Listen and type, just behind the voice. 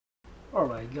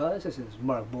Alright guys, this is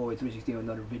Mark Boy 360 with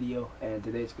another video, and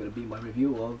today it's going to be my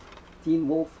review of Teen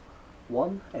Wolf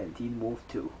 1 and Teen Wolf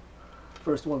 2.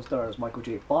 First one stars Michael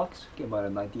J. Fox, came out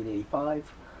in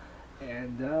 1985,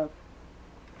 and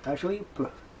actually,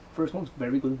 first one's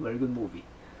very good movie.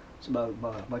 It's about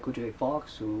Michael J.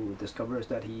 Fox, who discovers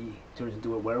that he turns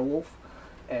into a werewolf,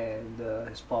 and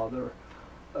his father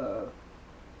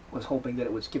was hoping that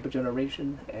it would skip a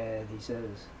generation, and he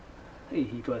says, hey,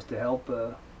 he tries to help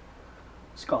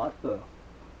Scott,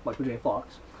 Michael J.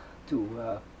 Fox,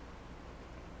 to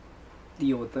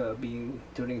deal with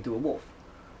turning into a wolf.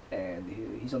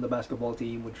 And he's on the basketball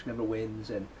team, which never wins,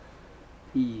 and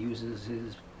he uses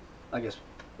his, I guess,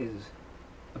 his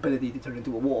ability to turn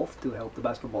into a wolf to help the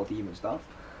basketball team and stuff.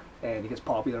 And he gets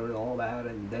popular and all that,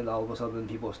 and then all of a sudden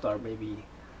people start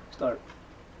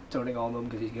turning on him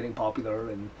because he's getting popular,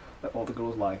 and all the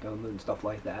girls like him and stuff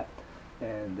like that.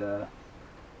 And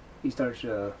he starts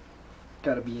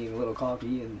kind of being a little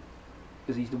cocky, and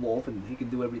because he's the wolf and he can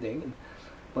do everything,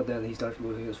 but then he starts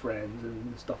losing his friends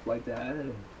and stuff like that.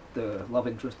 And the love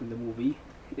interest in the movie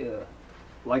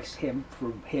likes him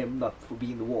not for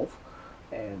being the wolf,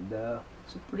 and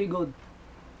it's a pretty good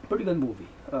movie.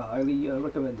 Highly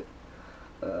recommend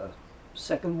it.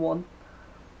 Second one,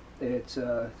 it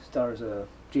stars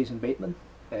Jason Bateman,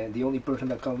 and the only person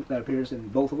that appears in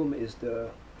both of them is the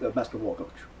basketball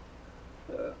coach,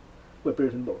 who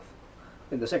appears in both.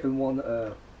 In the second one,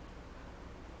 the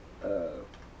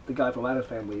guy from Addams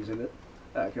Family is in it.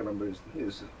 I can't remember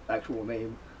his actual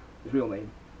name, his real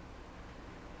name.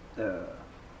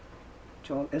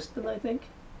 John Eston, I think.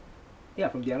 Yeah,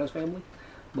 from the Addams Family.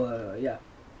 But yeah,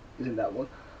 he's in that one.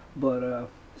 But the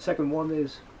second one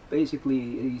is basically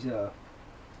he's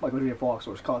Michael J. Fox,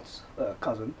 or Scott's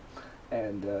cousin,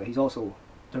 and he's also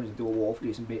turns into a wolf,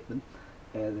 Jason Bateman,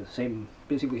 and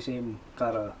basically same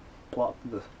kind of plot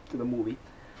to the movie.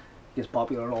 Gets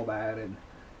popular and all that, and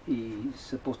he's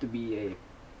supposed to be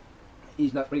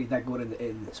he's not really that good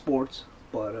in sports,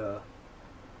 but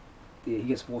he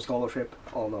gets full scholarship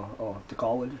to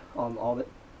college on all it,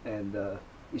 and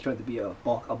he's trying to be a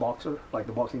boxer. Like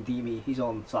the boxing team he's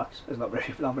on sucks. It's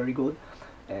not very good,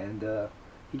 and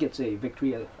he gets a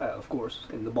victory, of course,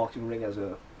 in the boxing ring as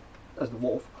the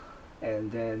wolf, and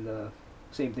then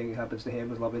same thing happens to him,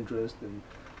 his love interest and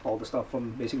all the stuff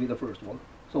from basically the first one.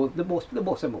 So they're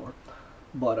both similar,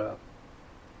 but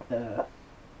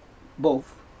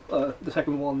both the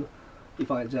second one, he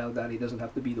finds out that he doesn't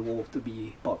have to be the wolf to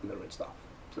be popular and stuff.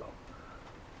 So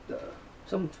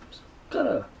some kind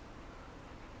of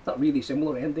not really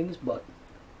similar endings, but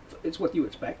it's what you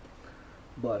expect.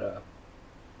 But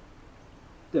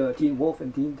the Teen Wolf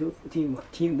and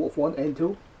Teen Wolf 1 and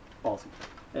 2, awesome.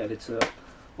 And it's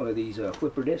one of these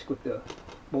flipper discs with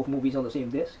both movies on the same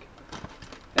disc,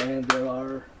 and there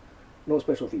are no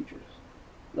special features.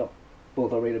 No,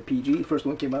 both are rated PG. First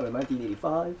one came out in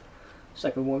 1985.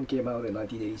 Second one came out in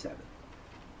 1987.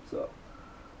 So,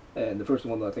 and the first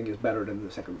one I think is better than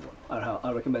the second one.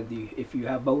 I recommend if you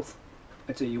have both,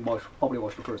 I'd say you probably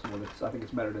watch the first one. I think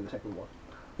it's better than the second one.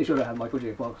 They should have had Michael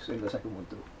J. Fox in the second one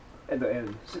too, and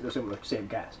the same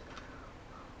cast.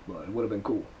 But it would have been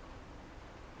cool.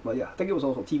 But yeah, I think it was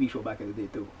also a TV show back in the day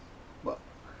too. But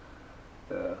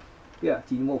yeah,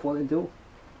 Teen Wolf 1 and 2,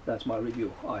 that's my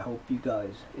review. I hope you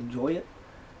guys enjoy it.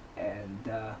 And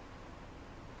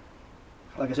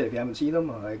like I said, if you haven't seen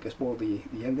them, I can spoil the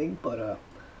ending. But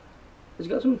it's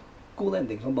got some cool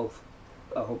endings on both.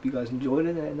 I hope you guys enjoyed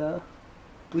it, and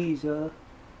please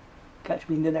catch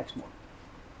me in the next one.